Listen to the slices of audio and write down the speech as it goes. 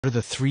What are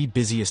the three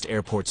busiest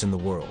airports in the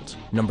world?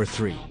 Number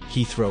 3.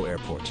 Heathrow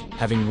Airport.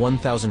 Having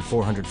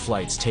 1,400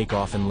 flights take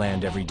off and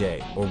land every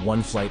day, or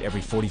one flight every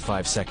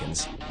 45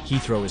 seconds,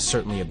 Heathrow is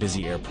certainly a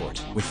busy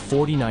airport, with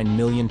 49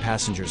 million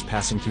passengers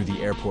passing through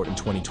the airport in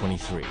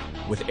 2023,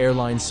 with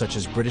airlines such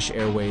as British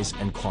Airways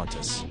and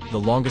Qantas. The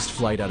longest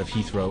flight out of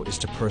Heathrow is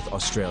to Perth,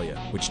 Australia,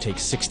 which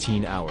takes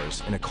 16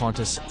 hours in a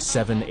Qantas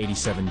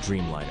 787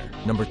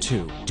 Dreamliner. Number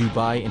 2.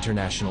 Dubai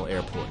International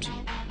Airport.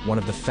 One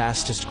of the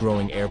fastest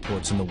growing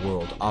airports in the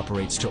world,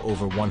 operates to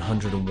over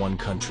 101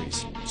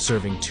 countries,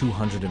 serving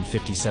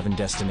 257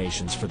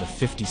 destinations for the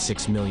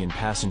 56 million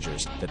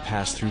passengers that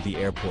pass through the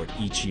airport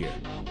each year,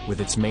 with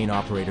its main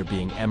operator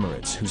being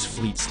Emirates, whose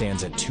fleet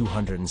stands at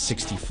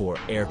 264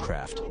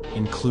 aircraft,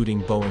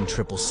 including Boeing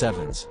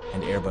 777s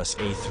and Airbus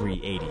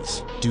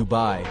A380s.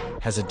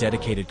 Dubai has a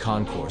dedicated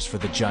concourse for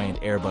the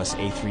giant Airbus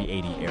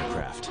A380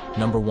 aircraft.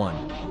 Number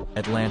 1.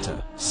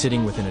 Atlanta.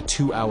 Sitting within a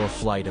 2-hour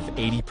flight of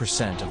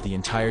 80% of the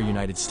entire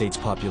United States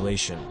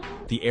population,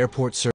 the airport serves